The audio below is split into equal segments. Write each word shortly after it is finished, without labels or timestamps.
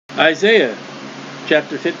Isaiah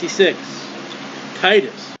chapter 56.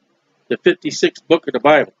 Titus, the 56th book of the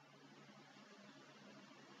Bible.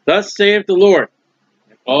 Thus saith the Lord,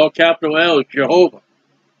 all capital L, Jehovah.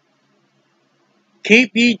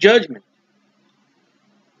 Keep ye judgment.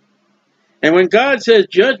 And when God says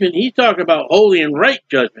judgment, he's talking about holy and right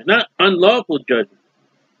judgment, not unlawful judgment.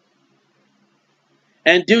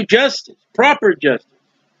 And do justice, proper justice.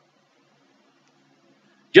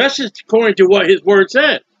 Justice according to what his word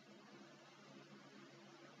says.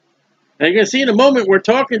 And you're going to see in a moment, we're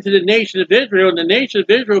talking to the nation of Israel, and the nation of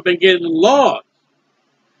Israel have been given laws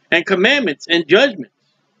and commandments and judgments.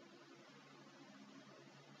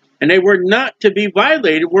 And they were not to be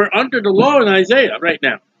violated. We're under the law in Isaiah right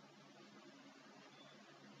now.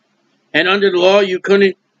 And under the law, you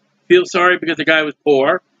couldn't feel sorry because the guy was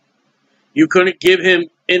poor. You couldn't give him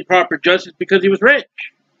improper justice because he was rich.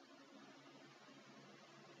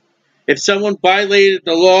 If someone violated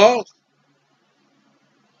the law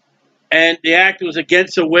and the act was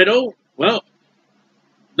against a widow, well,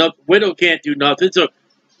 the widow can't do nothing. So,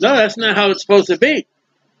 no, that's not how it's supposed to be.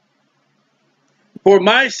 For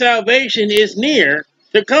my salvation is near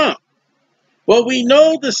to come. Well, we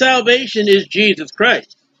know the salvation is Jesus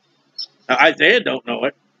Christ. Now, Isaiah don't know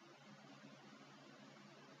it.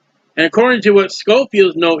 And according to what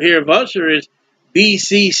Scofield's note here of Usher is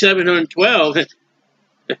BC 712,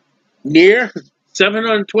 near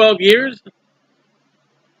 712 years.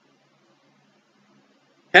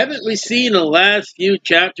 Haven't we seen the last few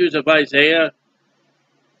chapters of Isaiah?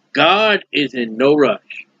 God is in no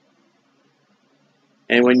rush.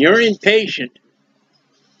 And when you're impatient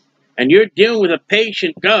and you're dealing with a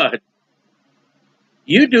patient God,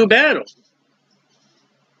 you do battle.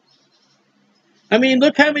 I mean,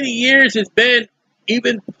 look how many years it's been.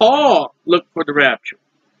 Even Paul looked for the rapture.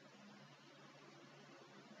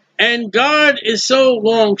 And God is so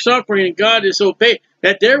long-suffering and God is so patient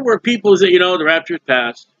that there were people that, the rapture's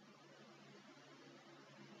passed.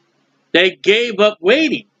 They gave up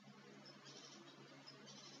waiting.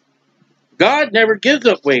 God never gives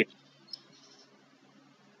up waiting.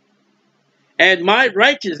 And my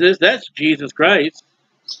righteousness, that's Jesus Christ,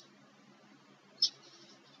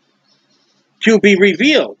 to be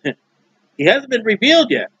revealed. He hasn't been revealed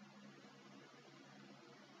yet.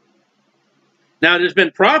 Now, there's been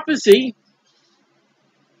prophecy.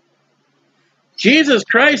 Jesus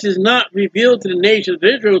Christ is not revealed to the nation of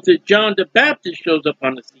Israel until John the Baptist shows up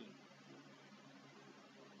on the scene.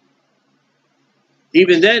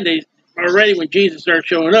 Even then, already when Jesus starts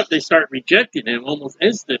showing up, they start rejecting him almost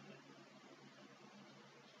instantly.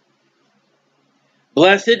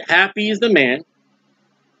 Blessed, happy is the man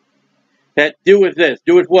that doeth this.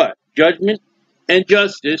 Doeth what? Judgment and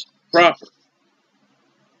justice proper.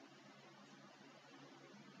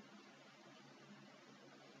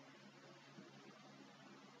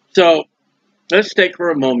 So, let's take for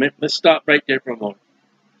a moment. Let's stop right there for a moment.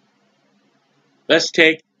 Let's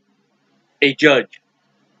take a judge.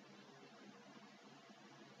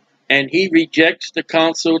 And he rejects the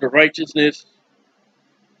counsel, the righteousness,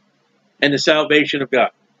 and the salvation of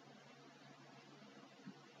God.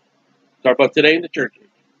 Talk about today in the church.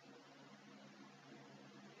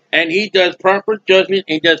 And he does proper judgment,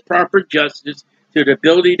 and he does proper justice to the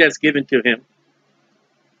ability that's given to him.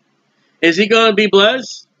 Is he going to be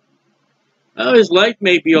blessed? Oh, his life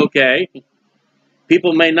may be okay.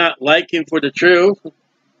 People may not like him for the truth.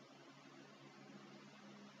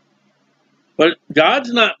 But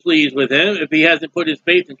God's not pleased with him if he hasn't put his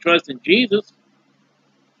faith and trust in Jesus.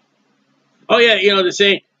 Oh yeah, the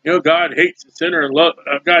saying, God hates the sinner and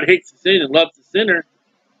God hates the sin and loves the sinner.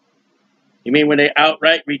 You mean when they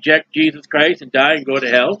outright reject Jesus Christ and die and go to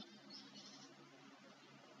hell?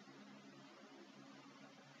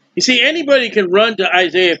 You see, anybody can run to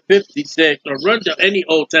Isaiah 56 or run to any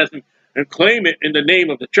Old Testament and claim it in the name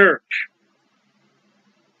of the church.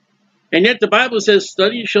 And yet the Bible says,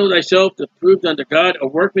 study to show thyself approved unto God, a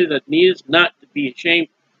workman that needs not to be ashamed,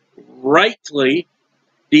 rightly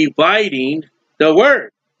dividing the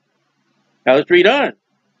word. Now let's read on.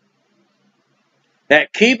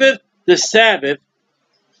 That keepeth the Sabbath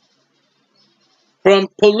from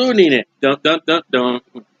polluting it. Dun, dun, dun, dun.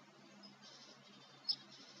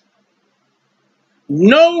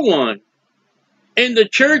 No one in the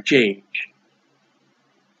church age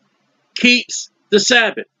keeps the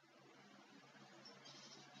Sabbath.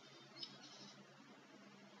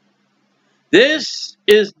 This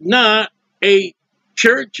is not a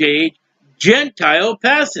church age Gentile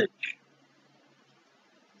passage.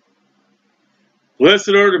 Blessed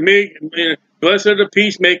are the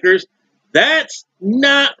peacemakers. That's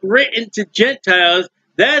not written to Gentiles.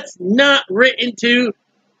 That's not written to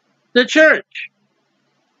The church.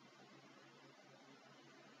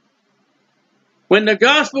 When the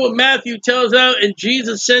Gospel of Matthew tells out and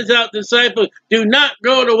Jesus sends out disciples, do not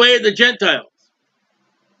go the way of the Gentiles.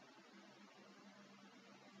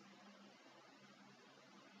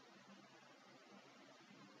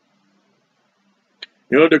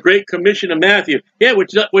 You know, the Great Commission of Matthew. Yeah,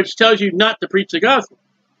 which tells you not to preach the gospel.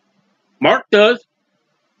 Mark does.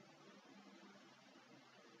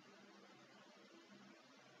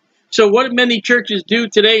 So what do many churches do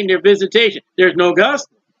today in their visitation? There's no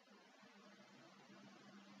gospel.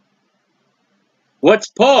 What's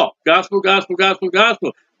Paul? Gospel, gospel, gospel,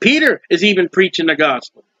 gospel. Peter is even preaching the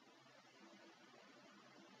gospel.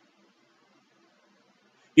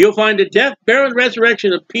 You'll find the death, burial, and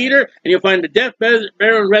resurrection of Peter, and you'll find the death, burial,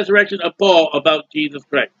 and resurrection of Paul about Jesus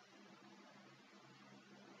Christ.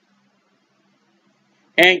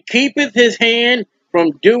 And keepeth his hand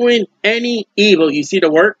from doing any evil. You see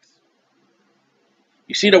the works?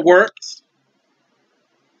 You see the works?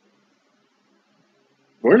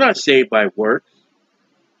 We're not saved by works.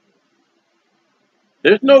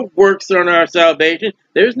 There's no works on our salvation.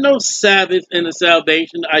 There's no Sabbath in the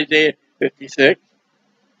salvation, Isaiah 56.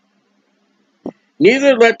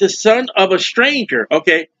 Neither let the son of a stranger.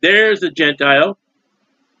 Okay, there's a Gentile.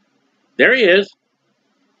 There he is.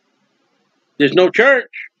 There's no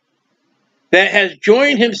church that has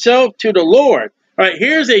joined himself to the Lord. All right,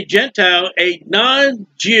 here's a Gentile, a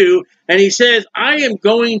non-Jew, and he says, I am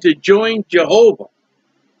going to join Jehovah.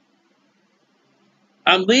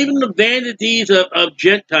 I'm leaving the vanities of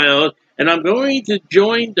Gentiles, and I'm going to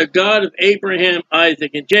join the God of Abraham,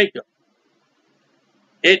 Isaac, and Jacob.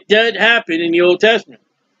 It did happen in the Old Testament.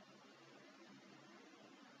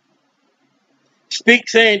 Speak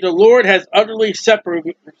saying, the Lord has utterly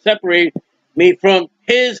separated me from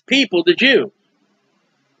his people, the Jews.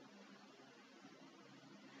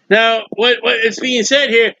 Now, what is being said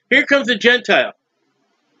here comes a Gentile.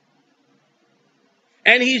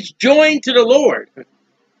 And he's joined to the Lord.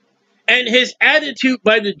 And his attitude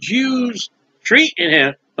by the Jews treating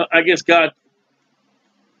him, I guess God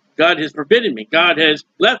has forbidden me. God has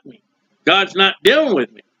left me. God's not dealing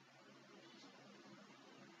with me.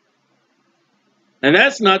 And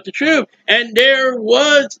that's not the truth. And there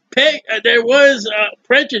was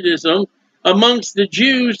prejudice amongst the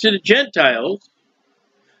Jews to the Gentiles.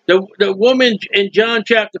 The woman in John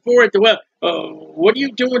chapter 4 at the well, what are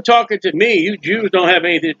you doing talking to me? You Jews don't have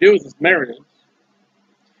anything to do with this marriage.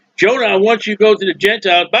 Jonah, I want you to go to the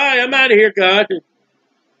Gentiles. Bye, I'm out of here, God.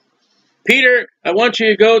 Peter, I want you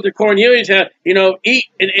to go to Cornelius' house, eat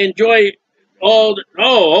and enjoy all.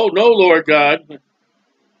 Oh, no, Lord God.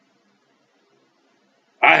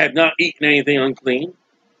 I have not eaten anything unclean.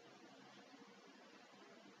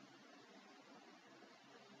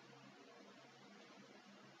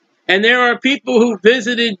 And there are people who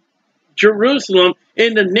visited Jerusalem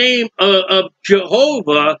in the name of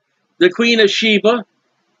Jehovah, the Queen of Sheba,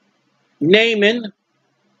 Naaman,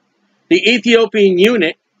 the Ethiopian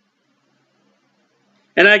eunuch,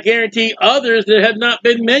 and I guarantee others that have not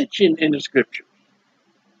been mentioned in the scripture.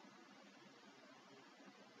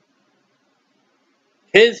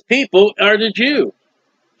 His people are the Jews.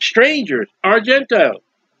 Strangers are Gentiles.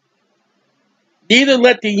 Neither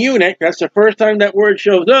let the eunuch, that's the first time that word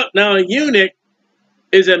shows up. Now, a eunuch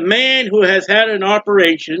is a man who has had an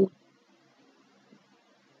operation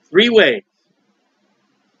three ways.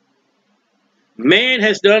 Man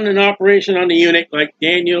has done an operation on the eunuch like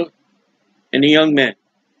Daniel and the young men.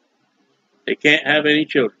 They can't have any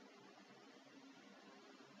children.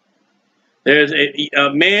 There's a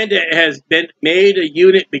man that has been made a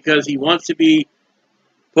eunuch because he wants to be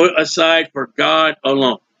put aside for God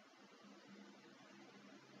alone.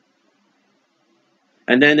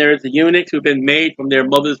 And then there's the eunuchs who've been made from their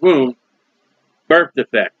mother's womb, birth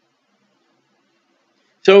defect.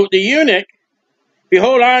 So the eunuch,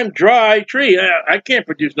 behold, I'm dry tree. I can't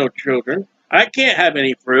produce no children. I can't have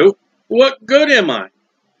any fruit. What good am I?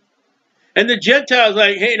 And the Gentiles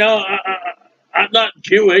like, hey, no, I'm not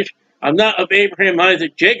Jewish. I'm not of Abraham,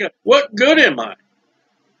 Isaac, Jacob. What good am I?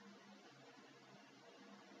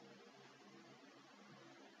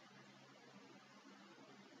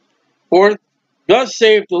 For thus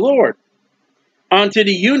saith the Lord, unto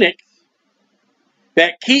the eunuchs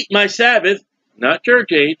that keep my Sabbath, not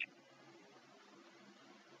church age,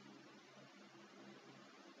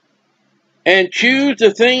 and choose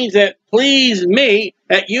the things that please me,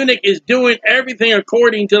 that eunuch is doing everything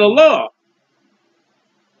according to the law.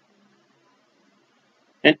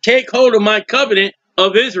 And take hold of my covenant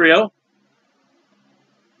of Israel,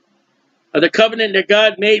 of the covenant that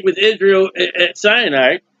God made with Israel at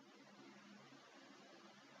Sinai.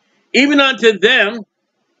 even unto them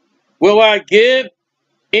will I give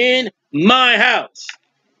in my house.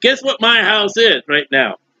 Guess what my house is right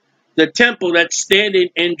now? The temple that's standing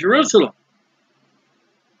in Jerusalem.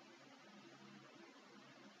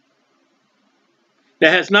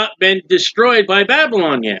 That has not been destroyed by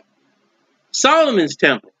Babylon yet. Solomon's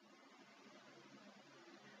temple.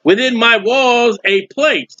 Within my walls a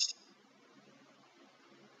place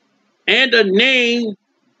and a name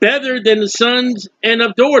better than the sons and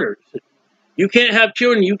of daughters. You can't have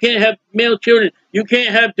children. You can't have male children. You can't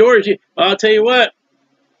have daughters. I'll tell you what.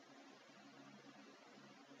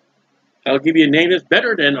 I'll give you a name that's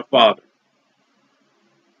better than a father.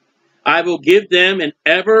 I will give them an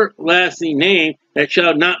everlasting name that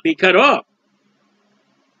shall not be cut off.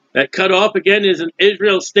 That cut off, again, is an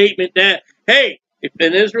Israel statement that, hey, if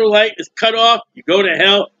an Israelite is cut off, you go to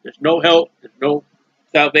hell. There's no help. There's no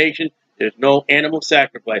salvation. There's no animal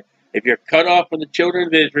sacrifice. If you're cut off from the children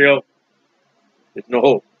of Israel, there's no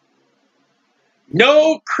hope.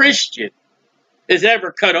 No Christian is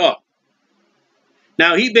ever cut off.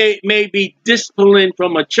 Now, he may be disciplined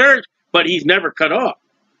from a church, but he's never cut off.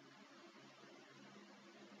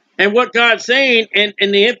 And what God's saying, and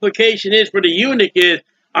the implication is for the eunuch is,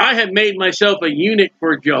 I have made myself a eunuch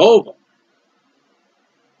for Jehovah.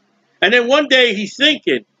 And then one day he's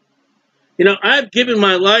thinking, I've given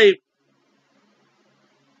my life.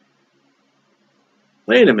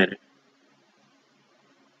 Wait a minute.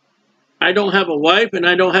 I don't have a wife and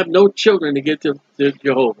I don't have no children to give to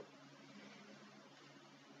Jehovah.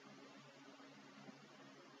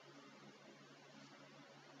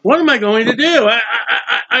 What am I going to do?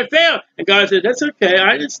 I failed. And God said, that's okay.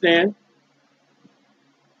 I understand.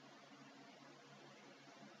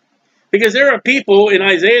 Because there are people in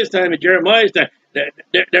Isaiah's time and Jeremiah's time,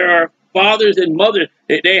 there are fathers and mothers,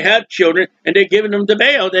 they have children, and they're giving them to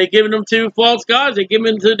Baal. They're giving them to false gods. They're giving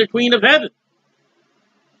them to the Queen of Heaven.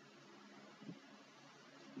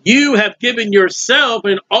 You have given yourself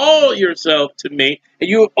and all yourself to me, and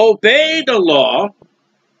you obey the law.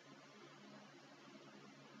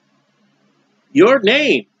 Your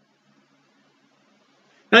name.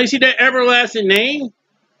 Now you see that everlasting name?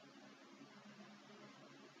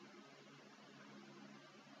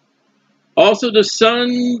 Also the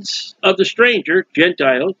sons of the stranger,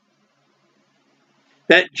 Gentiles,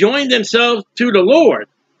 that join themselves to the Lord.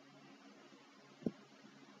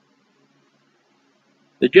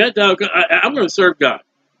 The Gentile, I'm going to serve God.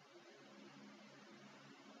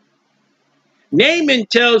 Naaman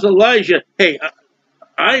tells Elijah, hey,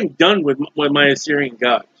 I'm done with my Assyrian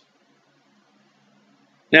gods.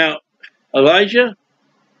 Now, Elijah,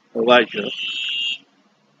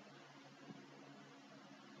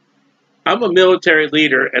 I'm a military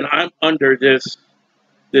leader, and I'm under this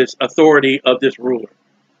authority of this ruler.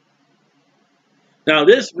 Now,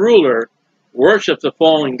 this ruler worships a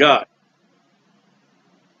fallen god.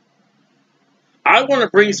 I want to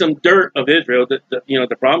bring some dirt of Israel,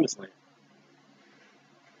 the promised land.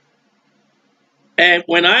 And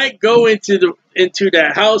when I go into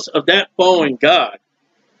the house of that fallen god,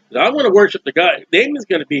 I want to worship the God. Naaman's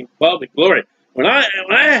going to be involved in glory. When I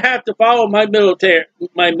have to follow my military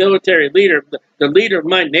leader, the leader of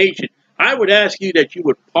my nation, I would ask you that you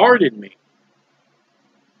would pardon me.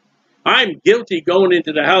 I'm guilty going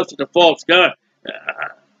into the house of the false god.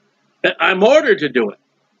 I'm ordered to do it.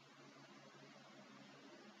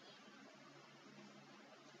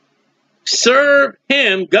 Serve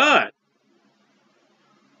him, God.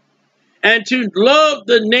 And to love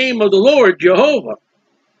the name of the Lord, Jehovah.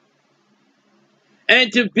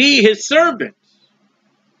 And to be his servants.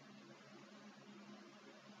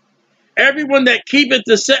 Everyone that keepeth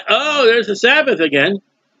the Sabbath. Oh, there's the Sabbath again.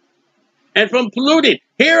 And from polluting.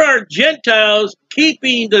 Here are Gentiles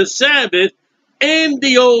keeping the Sabbath in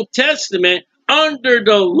the Old Testament under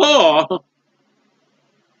the law.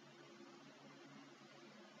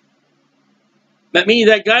 That means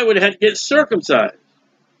that guy would have had to get circumcised.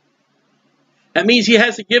 That means he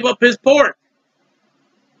has to give up his pork.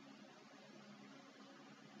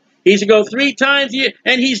 He's to go 3 times a year,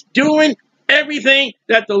 and he's doing everything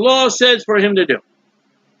that the law says for him to do.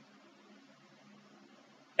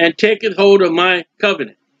 And taketh hold of my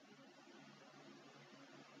covenant.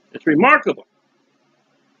 It's remarkable.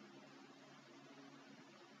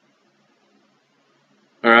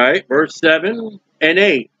 All right, verse 7 and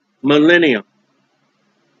 8, millennium.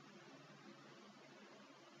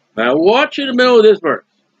 Now watch in the middle of this verse.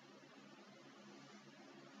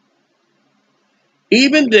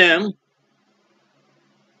 Even them,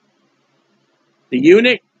 the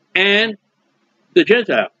eunuch and the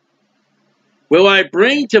Gentile, will I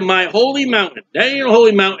bring to my holy mountain. That ain't a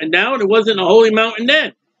holy mountain now, and it wasn't a holy mountain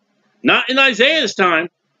then. Not in Isaiah's time.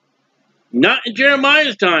 Not in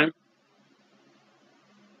Jeremiah's time.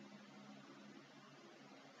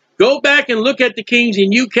 Go back and look at the kings,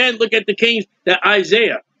 and you can look at the kings that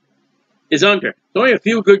Isaiah is under. There's only a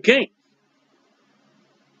few good kings.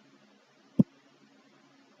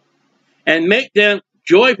 And make them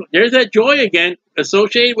joyful. There's that joy again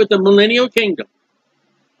associated with the millennial kingdom.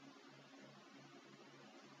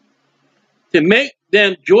 To make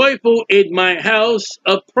them joyful in my house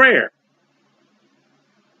of prayer.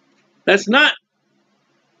 That's not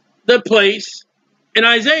the place in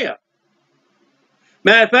Isaiah.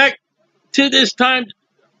 Matter of fact, to this time,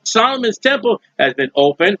 Solomon's temple has been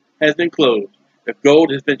opened, has been closed. The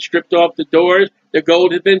gold has been stripped off the doors. The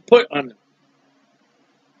gold has been put on them.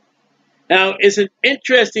 Now, it's an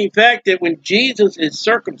interesting fact that when Jesus is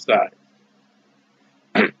circumcised,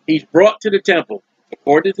 he's brought to the temple.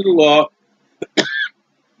 According to the law,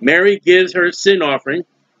 Mary gives her sin offering.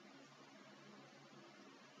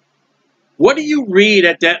 What do you read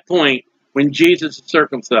at that point when Jesus is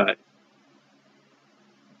circumcised?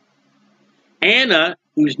 Anna,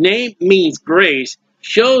 whose name means grace,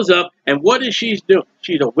 shows up, and what is she doing?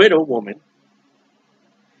 She's a widow woman.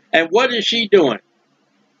 And what is she doing?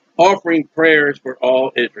 Offering prayers for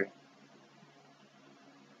all Israel.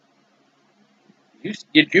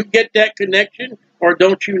 Did you get that connection, or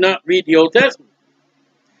don't you not read the Old Testament?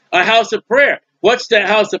 A house of prayer. What's that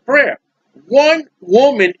house of prayer? One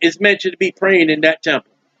woman is mentioned to be praying in that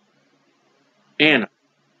temple. Anna.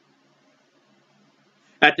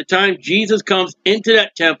 At the time Jesus comes into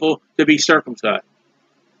that temple to be circumcised.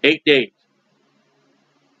 8 days.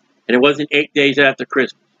 And it wasn't 8 days after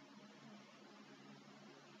Christmas.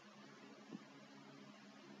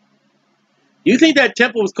 Do you think that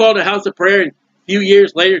temple was called a house of prayer, and a few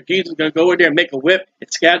years later Jesus is going to go in there and make a whip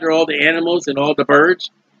and scatter all the animals and all the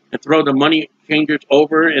birds and throw the money changers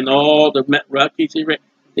over and all the rockies?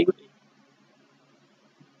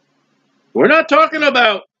 We're not talking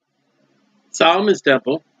about Solomon's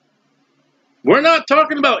temple. We're not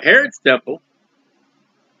talking about Herod's temple.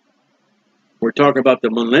 We're talking about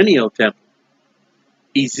the millennial temple.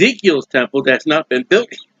 Ezekiel's temple that's not been built.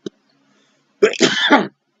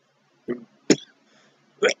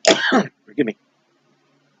 Forgive me.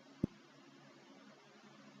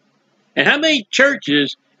 And how many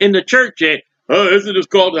churches in the church say, oh, isn't this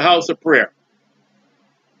called the house of prayer?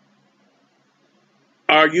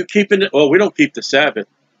 Are you keeping it? Well, we don't keep the Sabbath.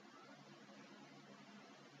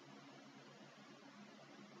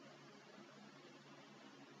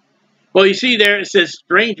 Well, you see there, it says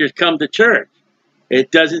strangers come to church.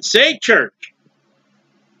 It doesn't say church.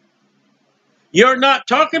 You're not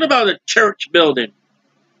talking about a church building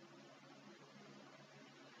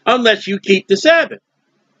unless you keep the Sabbath.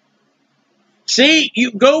 See,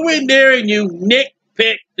 you go in there and you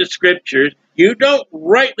nitpick the scriptures. You don't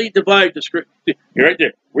rightly divide the scripture. You're right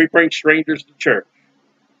there. We bring strangers to church.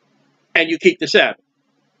 And you keep the Sabbath.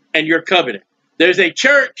 And you're covenant. There's a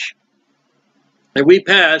church that we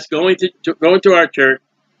pass going to our church,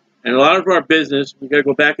 and a lot of our business, we got to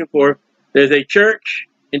go back and forth. There's a church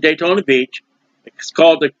in Daytona Beach. It's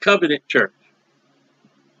called the Covenant Church.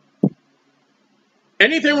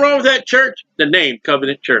 Anything wrong with that church? The name,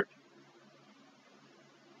 Covenant Church.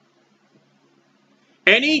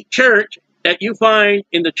 Any church that you find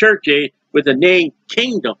in the church age with the name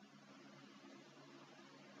Kingdom,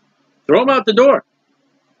 throw them out the door.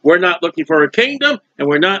 We're not looking for a kingdom, and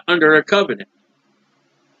we're not under a covenant.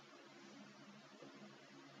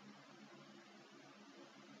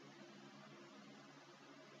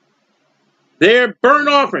 They're burnt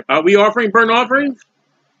offering. Are we offering burnt offerings?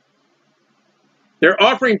 They're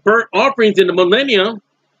offering burnt offerings in the millennium,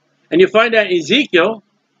 and you find that in Ezekiel.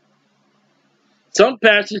 Some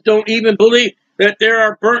pastors don't even believe that there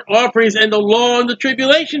are burnt offerings in the law in the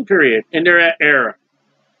tribulation period in their era.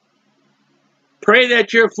 Pray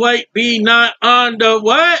that your flight be not on the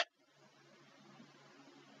what?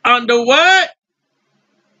 On the what?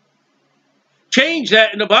 Change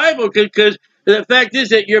that in the Bible, because the fact is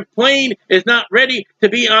that your plane is not ready to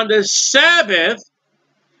be on the Sabbath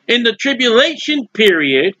in the tribulation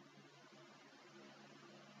period.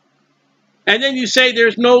 And then you say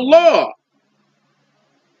there's no law.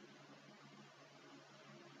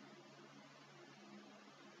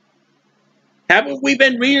 Haven't we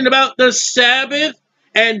been reading about the Sabbath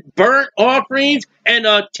and burnt offerings and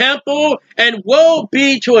a temple? And woe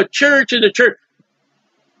be to a church and the church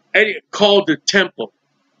called the temple.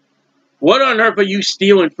 What on earth are you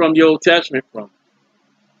stealing from the Old Testament from?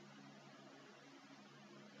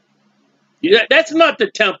 That's not the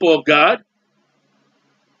temple of God.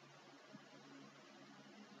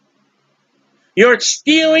 You're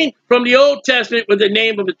stealing from the Old Testament with the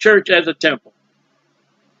name of the church as a temple.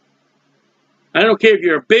 I don't care if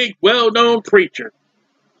you're a big, well-known preacher.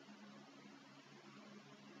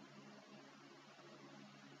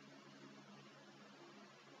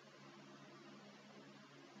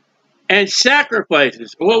 And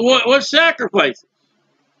sacrifices. Well, what sacrifices?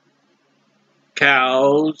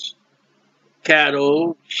 Cows,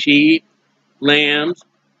 cattle, sheep, lambs,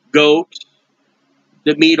 goats,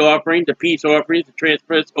 the meat offering, the peace offerings, the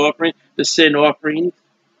transgress offering, the sin offerings.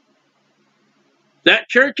 That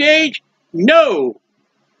church age? No.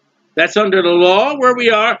 That's under the law where we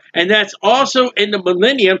are, and that's also in the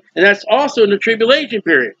millennium, and that's also in the tribulation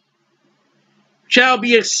period. Shall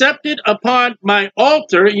be accepted upon my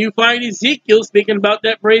altar. And you find Ezekiel speaking about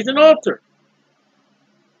that brazen altar.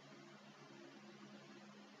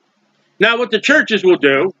 Now, what the churches will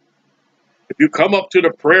do, if you come up to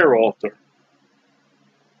the prayer altar,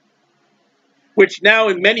 which now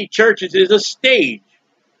in many churches is a stage,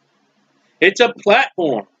 it's a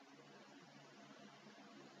platform.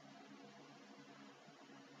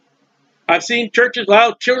 I've seen churches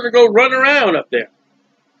allow children to go run around up there.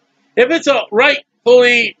 If it's a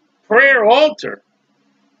rightfully prayer altar,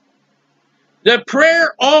 the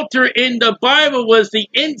prayer altar in the Bible was the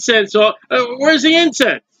incense. Where's the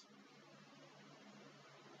incense?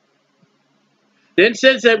 The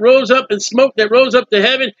incense that rose up and smoke that rose up to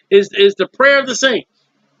heaven is the prayer of the saints.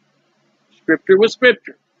 Scripture was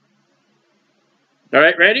scripture. All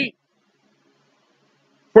right, ready?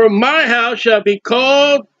 For my house shall be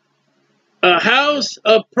called a house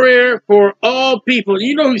of prayer for all people.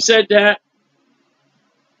 You know who said that?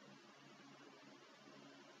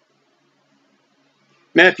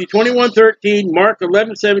 Matthew 21:13, Mark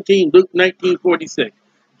 11:17, Luke 19:46.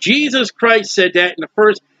 Jesus Christ said that in the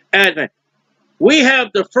first advent. We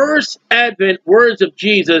have the first advent words of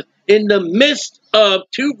Jesus in the midst of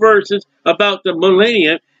two verses about the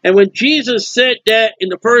millennium. And when Jesus said that in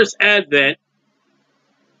the first advent,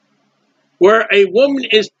 where a woman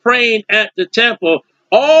is praying at the temple,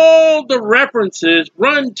 all the references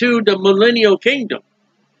run to the millennial kingdom.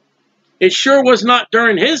 It sure was not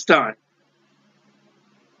during his time.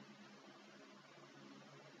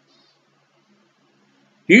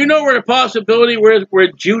 Do you know where the possibility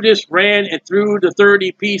where Judas ran and threw the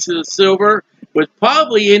 30 pieces of silver was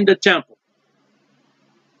probably in the temple?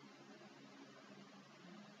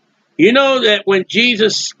 You know that when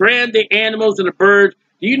Jesus scrammed the animals and the birds,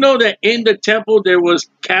 do you know that in the temple there was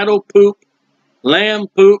cattle poop, lamb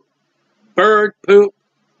poop, bird poop,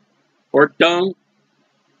 or dung,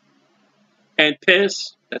 and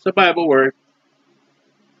piss? That's a Bible word.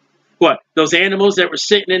 What? Those animals that were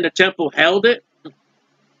sitting in the temple held it?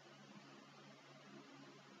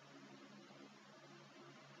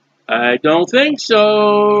 I don't think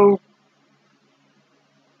so.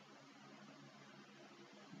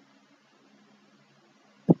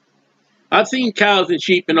 I've seen cows and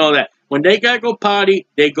sheep and all that. When they gotta go potty,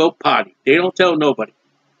 they go potty. They don't tell nobody.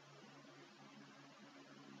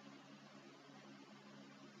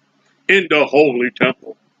 In the holy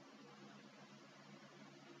temple.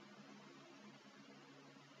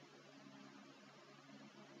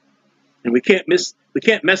 And we can't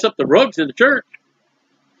mess up the rugs in the church.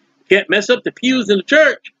 We can't mess up the pews in the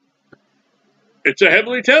church. It's a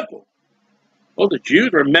heavenly temple. Well, the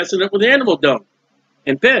Jews were messing up with animal dung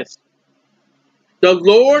and piss. The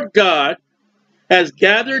Lord God has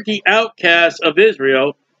gathered the outcasts of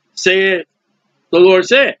Israel, saith the Lord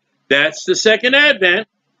said. That's the second advent.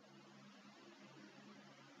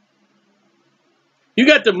 You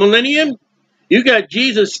got the millennium, you got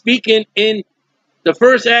Jesus speaking in the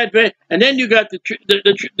first advent, and then you got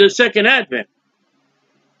the second advent.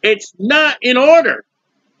 It's not in order.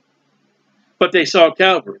 But they saw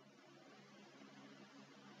Calvary.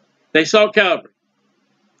 They saw Calvary.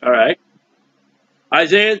 All right.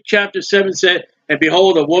 Isaiah chapter 7 said, and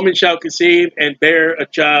behold, a woman shall conceive and bear a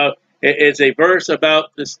child. It's a verse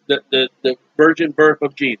about this, the virgin birth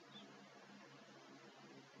of Jesus.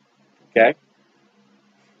 Okay.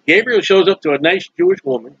 Gabriel shows up to a nice Jewish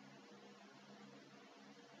woman.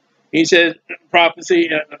 He says, prophecy,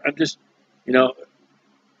 I'm just,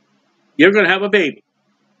 you're going to have a baby.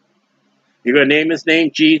 You're going to name his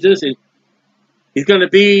name Jesus, and he's going to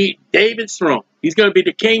be David's throne. He's going to be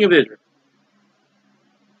the king of Israel.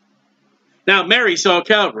 Now, Mary saw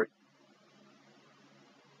Calvary.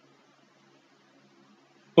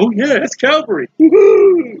 Oh, yeah, that's Calvary.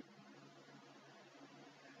 Woo-hoo!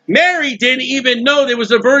 Mary didn't even know there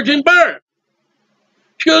was a virgin birth.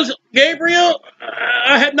 She goes, Gabriel,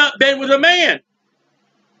 I have not been with a man.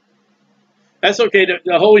 That's okay.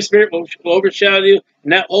 The Holy Spirit will overshadow you,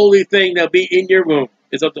 and that holy thing that'll be in your womb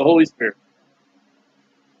is of the Holy Spirit.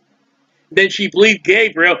 Then she believed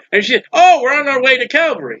Gabriel, and she said, "Oh, we're on our way to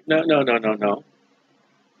Calvary." No, no, no, no, no.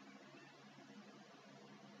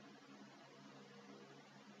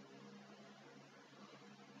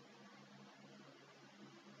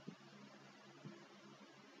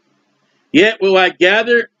 Yet will I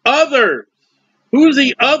gather others. Who's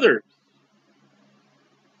the others?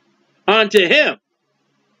 Unto him.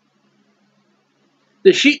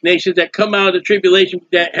 The sheep nations that come out of the tribulation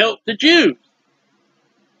that help the Jews.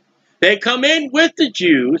 They come in with the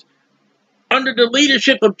Jews under the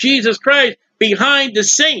leadership of Jesus Christ behind the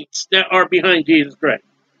saints that are behind Jesus Christ.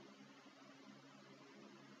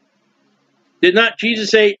 Did not Jesus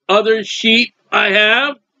say, other sheep I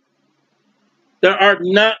have that are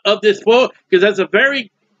not of this fold? Because that's a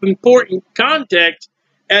very important context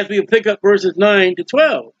as we pick up verses 9 to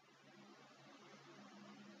 12.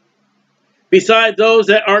 Besides those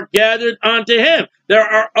that are gathered unto him. There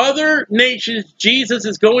are other nations Jesus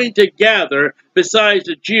is going to gather besides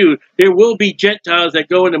the Jews. There will be Gentiles that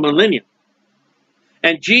go in the millennium.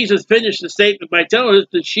 And Jesus finished the statement by telling us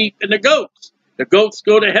the sheep and the goats. The goats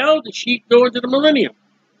go to hell, the sheep go into the millennium.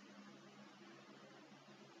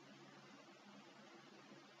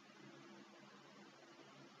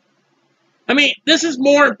 I mean, this is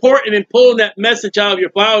more important than pulling that message out of your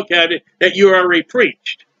file cabinet that you already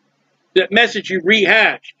preached. That message you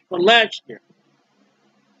rehashed from last year.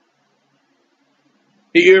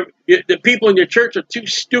 The people in your church are too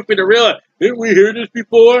stupid to realize, didn't we hear this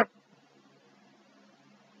before?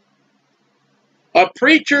 A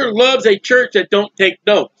preacher loves a church that don't take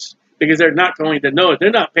notes because they're not going to know it.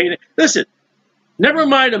 They're not paying it. Listen, never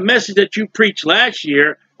mind a message that you preached last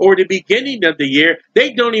year or the beginning of the year.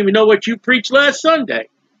 They don't even know what you preached last Sunday,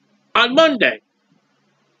 on Monday,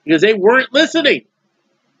 because they weren't listening.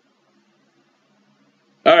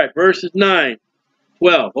 All right, verses 9,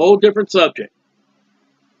 12, whole different subject.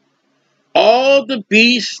 All the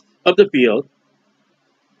beasts of the field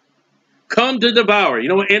come to devour. You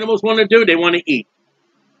know what animals want to do? They want to eat.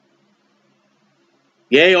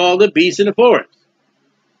 Yea, all the beasts in the forest.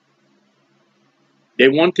 They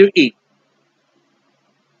want to eat.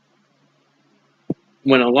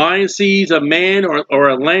 When a lion sees a man or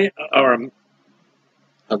a lamb or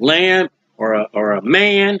a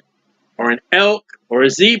man or an elk or a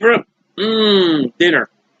zebra, dinner.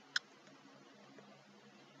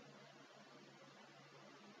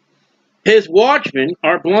 His watchmen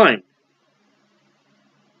are blind.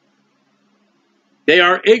 They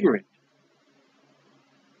are ignorant.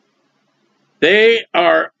 They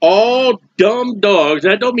are all dumb dogs.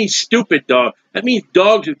 That don't mean stupid dogs. That means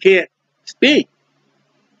dogs who can't speak.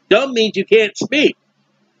 Dumb means you can't speak.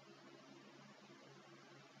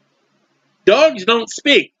 Dogs don't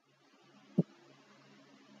speak.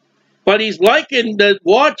 But he's likened the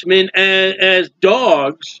watchmen as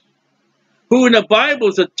dogs, who in the Bible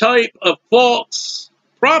is a type of false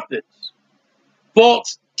prophets,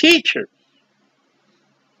 false teachers,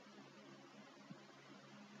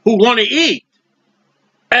 who want to eat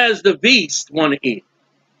as the beasts want to eat.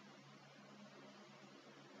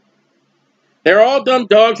 They're all dumb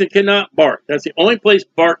dogs and cannot bark. That's the only place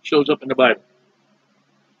bark shows up in the Bible.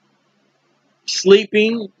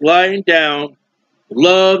 Sleeping, lying down,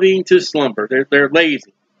 loving to slumber. They're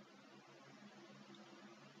lazy.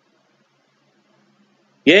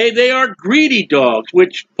 Yea, they are greedy dogs,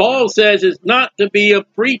 which Paul says is not to be a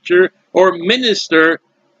preacher or minister,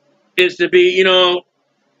 is to be,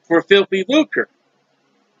 for filthy lucre.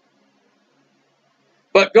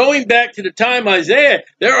 But going back to the time of Isaiah,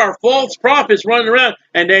 there are false prophets running around,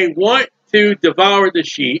 and they want to devour the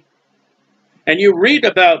sheep. And you read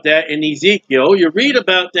about that in Ezekiel. You read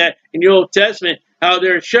about that in the Old Testament, how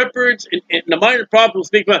there are shepherds, and the minor prophets will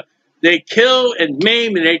speak about, they kill and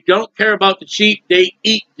maim, and they don't care about the sheep. They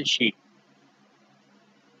eat the sheep.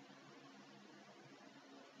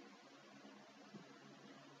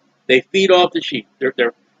 They feed off the sheep.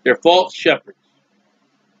 They're false shepherds.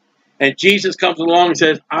 And Jesus comes along and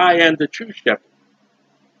says, I am the true shepherd.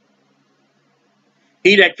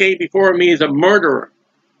 He that came before me is a murderer.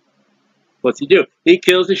 What's he do? He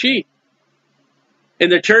kills the sheep. In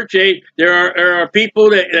the church age, there are people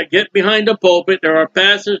that get behind the pulpit. There are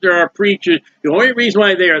pastors. There are preachers. The only reason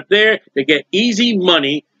why they are there, they get easy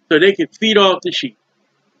money so they can feed off the sheep.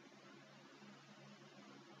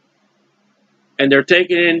 And they're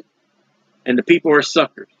taken in, and the people are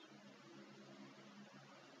suckers.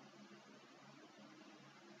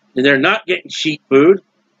 And they're not getting sheep food.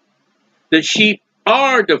 The sheep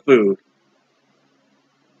are the food.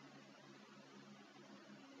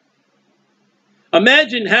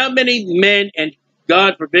 Imagine how many men and,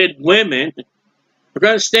 God forbid, women are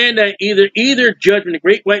going to stand at either judgment, the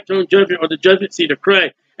great white throne judgment, or the judgment seat of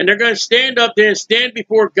Christ. And they're going to stand up there and stand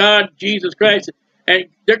before God, Jesus Christ, and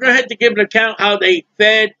they're going to have to give an account how they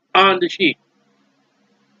fed on the sheep.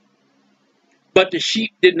 But the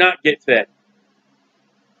sheep did not get fed.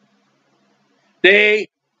 They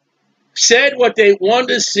said what they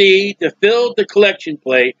wanted to see to fill the collection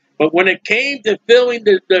plate, but when it came to filling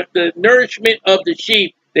the nourishment of the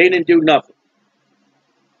sheep, they didn't do nothing.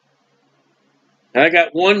 And I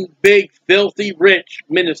got one big, filthy, rich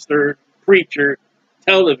minister, preacher,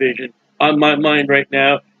 television on my mind right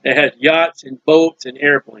now that has yachts and boats and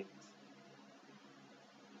airplanes.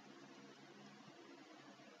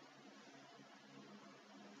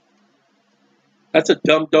 That's a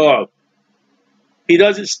dumb dog. He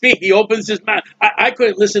doesn't speak. He opens his mouth. I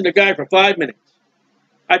couldn't listen to the guy for 5 minutes.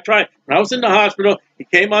 I tried. When I was in the hospital, he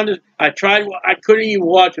came on. I tried. I couldn't even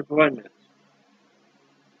watch it for 5 minutes.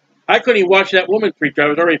 I couldn't even watch that woman preach. I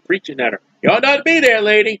was already preaching at her. You ought not to be there,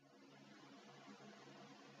 lady.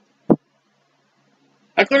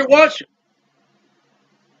 I couldn't watch it.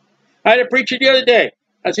 I had a preacher the other day.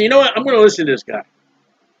 I said, you know what? I'm going to listen to this guy.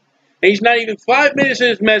 And he's not even 5 minutes in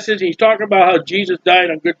his message. And he's talking about how Jesus died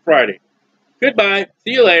on Good Friday. Goodbye.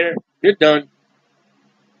 See you later. You're done.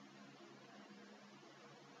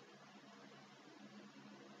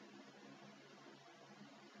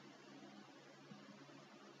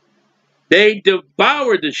 They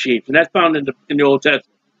devoured the sheep. And that's found in the Old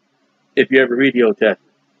Testament, if you ever read the Old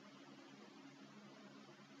Testament.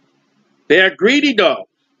 They are greedy dogs,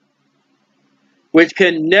 which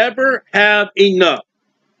can never have enough.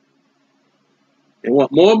 They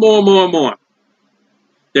want more, more, more, more.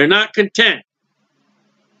 They're not content.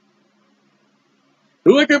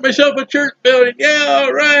 Look at myself a church building. Yeah,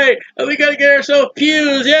 all right. We got to get ourselves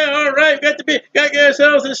pews. Yeah, all right. Got to get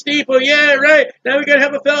ourselves a steeple. Yeah, right. Now we got to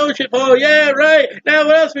have a fellowship hall. Yeah, right. Now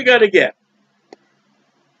what else we got to get?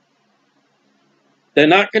 They're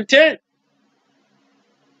not content.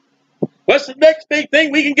 What's the next big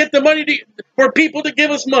thing? We can get the money for people to give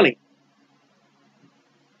us money.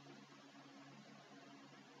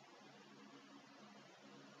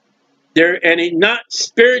 They're not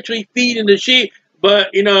spiritually feeding the sheep. But,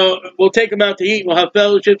 you know, we'll take them out to eat. We'll have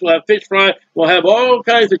fellowships. We'll have fish fry. We'll have all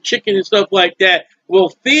kinds of chicken and stuff like that. We'll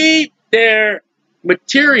feed their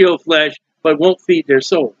material flesh, but won't feed their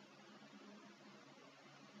soul.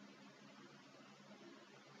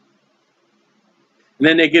 And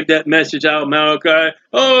then they give that message out, Malachi.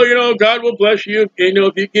 Oh, you know, God will bless you. You know,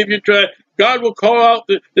 if you give your try, God will call out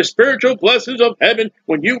the spiritual blessings of heaven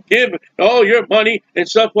when you give all your money and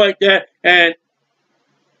stuff like that. And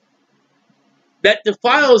that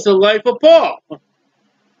defiles the life of Paul.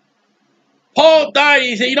 Paul died.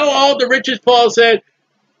 He said, you know, all the riches, Paul said,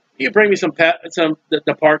 you bring me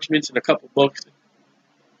the parchments and a couple books.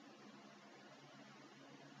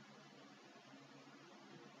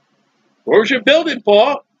 Where was your building,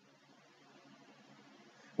 Paul?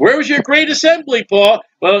 Where was your great assembly, Paul?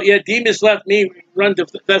 Well, yeah, Demas left me, run to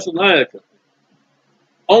Thessalonica.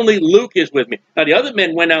 Only Luke is with me. Now, the other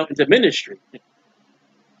men went out into ministry.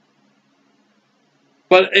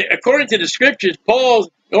 But according to the scriptures, the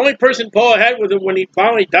only person Paul had with him when he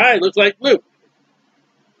finally died looks like Luke.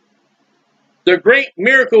 The great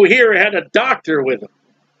miracle here had a doctor with him.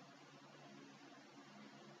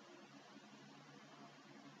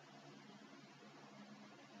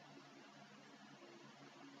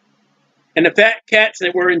 And the fat cats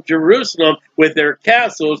that were in Jerusalem with their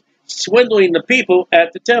castles swindling the people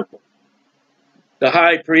at the temple. The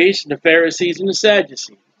high priests and the Pharisees and the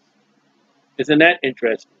Sadducees. Isn't that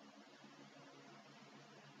interesting?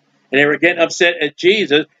 And they were getting upset at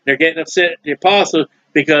Jesus. They're getting upset at the apostles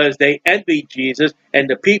because they envied Jesus, and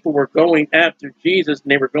the people were going after Jesus,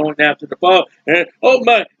 and they were going after the Paul. And oh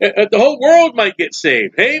my, the whole world might get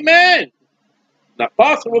saved. Amen. Not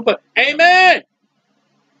possible, but amen.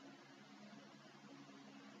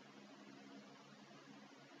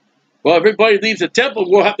 Well, everybody leaves the temple,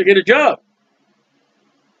 we'll have to get a job.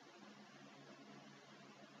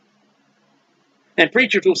 And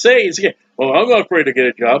preachers will say, well, I'm not afraid to get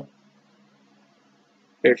a job.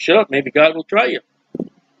 Here, shut up. Maybe God will try you.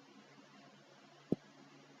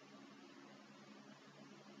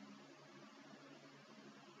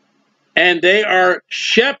 And they are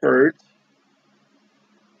shepherds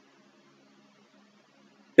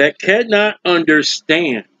that cannot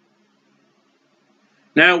understand.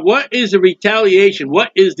 Now, what is the retaliation?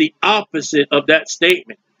 What is the opposite of that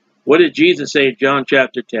statement? What did Jesus say in John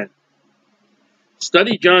chapter 10?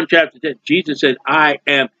 Study John chapter 10. Jesus said, I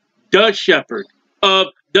am the shepherd of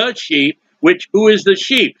the sheep. Who is the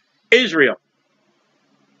sheep? Israel.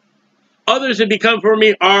 Others that become for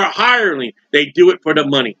me are hireling. They do it for the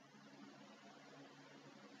money.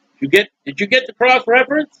 Did you get the cross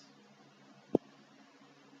reference?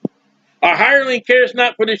 A hireling cares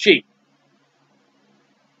not for the sheep.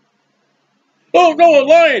 Oh no, a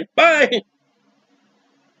lion! Bye.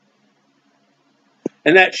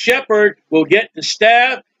 And that shepherd will get the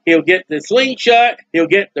staff, he'll get the slingshot, he'll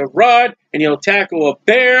get the rod, and he'll tackle a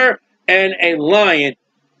bear and a lion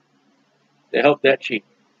to help that sheep.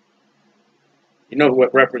 You know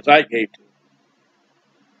what reference I gave to?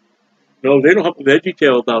 No, they don't have a veggie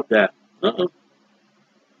tale about that.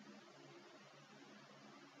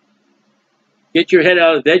 Get your head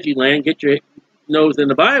out of veggie land, get your nose in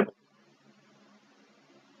the Bible.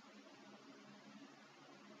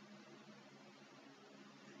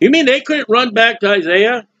 You mean they couldn't run back to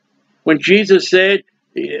Isaiah when Jesus said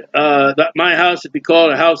that my house would be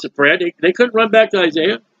called a house of prayer? They couldn't run back to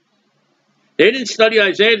Isaiah. They didn't study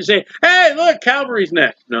Isaiah to say, hey, look, Calvary's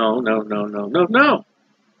next. No.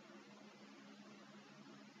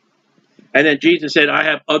 And then Jesus said, I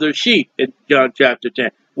have other sheep in John chapter 10.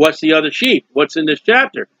 What's the other sheep? What's in this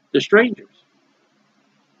chapter? The strangers.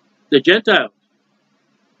 The Gentiles.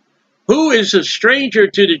 Who is a stranger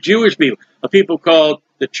to the Jewish people? A people called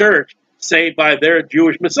the church, saved by their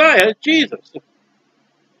Jewish Messiah, Jesus.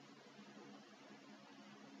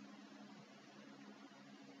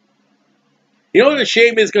 You know what the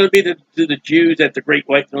shame is going to be to the Jews at the great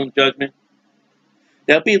white throne judgment?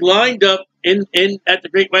 They'll be lined up at the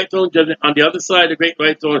great white throne judgment. On the other side of the great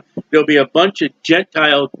white throne, there'll be a bunch of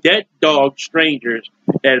Gentile, dead dog strangers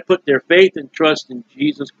that put their faith and trust in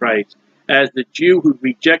Jesus Christ, as the Jew who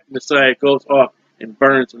rejects Messiah goes off and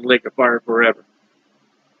burns in the lake of fire forever.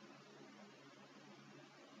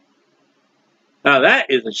 Now that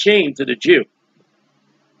is a shame to the Jew.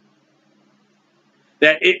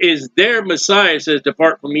 That it is their Messiah says,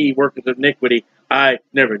 depart from me, workers of iniquity, I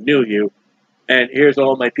never knew you. And here's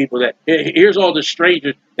all my people here's all the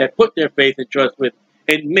strangers that put their faith and trust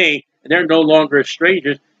in me, and they're no longer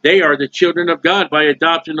strangers. They are the children of God by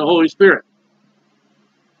adoption of the Holy Spirit.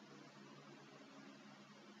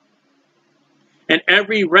 And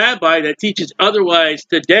every rabbi that teaches otherwise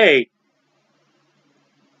today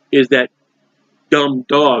is that dumb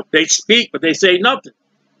dog. They speak, but they say nothing.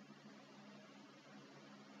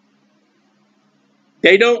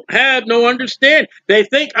 They don't have no understanding. They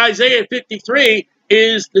think Isaiah 53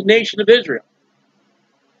 is the nation of Israel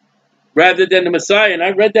rather than the Messiah. And I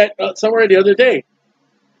read that somewhere the other day.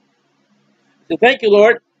 So thank you,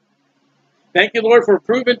 Lord. Thank you, Lord, for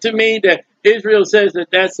proving to me that Israel says that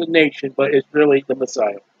that's the nation, but it's really the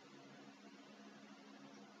Messiah.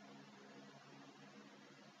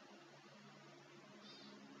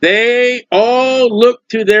 They all look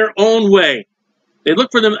to their own way. They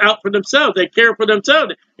look for them out for themselves. They care for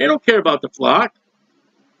themselves. They don't care about the flock.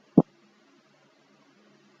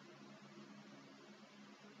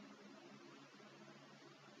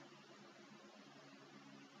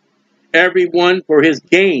 Everyone for his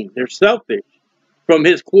gain. They're selfish from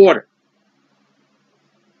his quarter.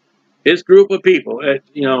 His group of people,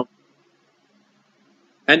 And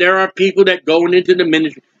there are people that going into the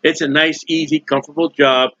ministry. It's a nice, easy, comfortable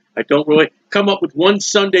job. I don't really come up with one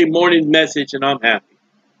Sunday morning message and I'm happy.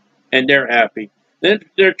 And they're happy. Then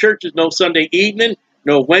their church is no Sunday evening,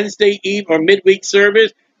 no Wednesday eve or midweek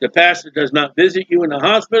service. The pastor does not visit you in the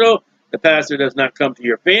hospital. The pastor does not come to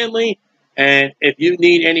your family. And if you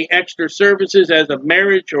need any extra services as a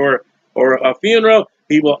marriage or a funeral,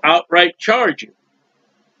 he will outright charge you.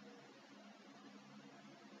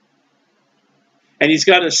 And he's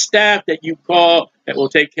got a staff that you call that will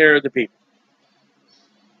take care of the people.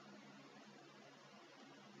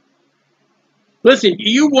 Listen,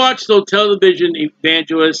 you watch those television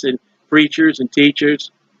evangelists and preachers and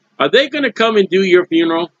teachers. Are they going to come and do your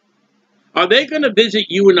funeral? Are they going to visit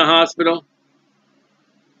you in the hospital?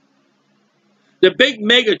 The big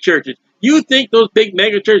mega churches. You think those big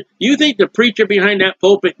mega churches, you think the preacher behind that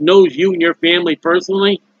pulpit knows you and your family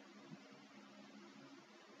personally?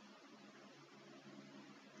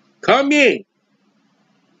 Come ye.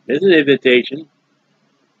 There's an invitation.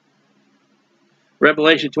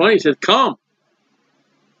 Revelation 20 says, come.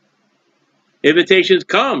 Invitations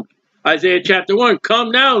come. Isaiah chapter 1,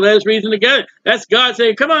 come now, let us reason together. That's God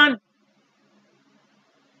saying, come on.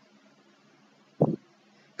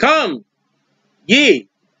 Come, ye,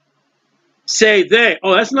 say they.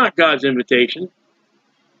 Oh, that's not God's invitation.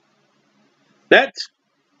 That's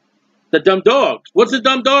the dumb dogs. What's the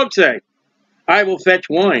dumb dog say? I will fetch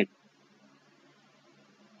wine.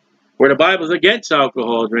 Where the Bible's against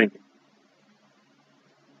alcohol drinking.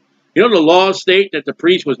 You know the laws state that the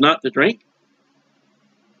priest was not to drink?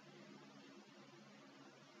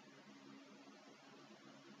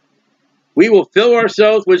 We will fill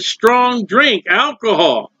ourselves with strong drink,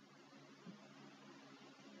 alcohol.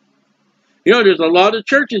 You know, there's a lot of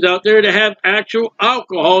churches out there that have actual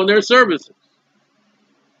alcohol in their services.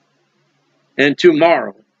 And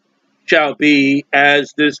tomorrow shall be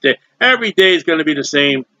as this day. Every day is going to be the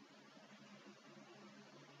same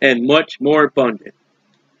and much more abundant.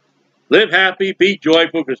 Live happy, be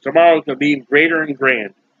joyful, because tomorrow's going to be greater and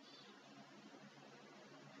grand.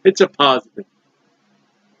 It's a positive.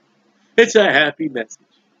 It's a happy message.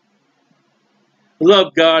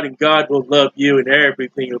 Love God, and God will love you, and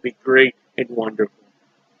everything will be great and wonderful.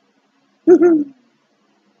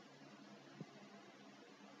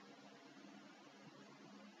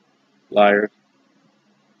 Liars.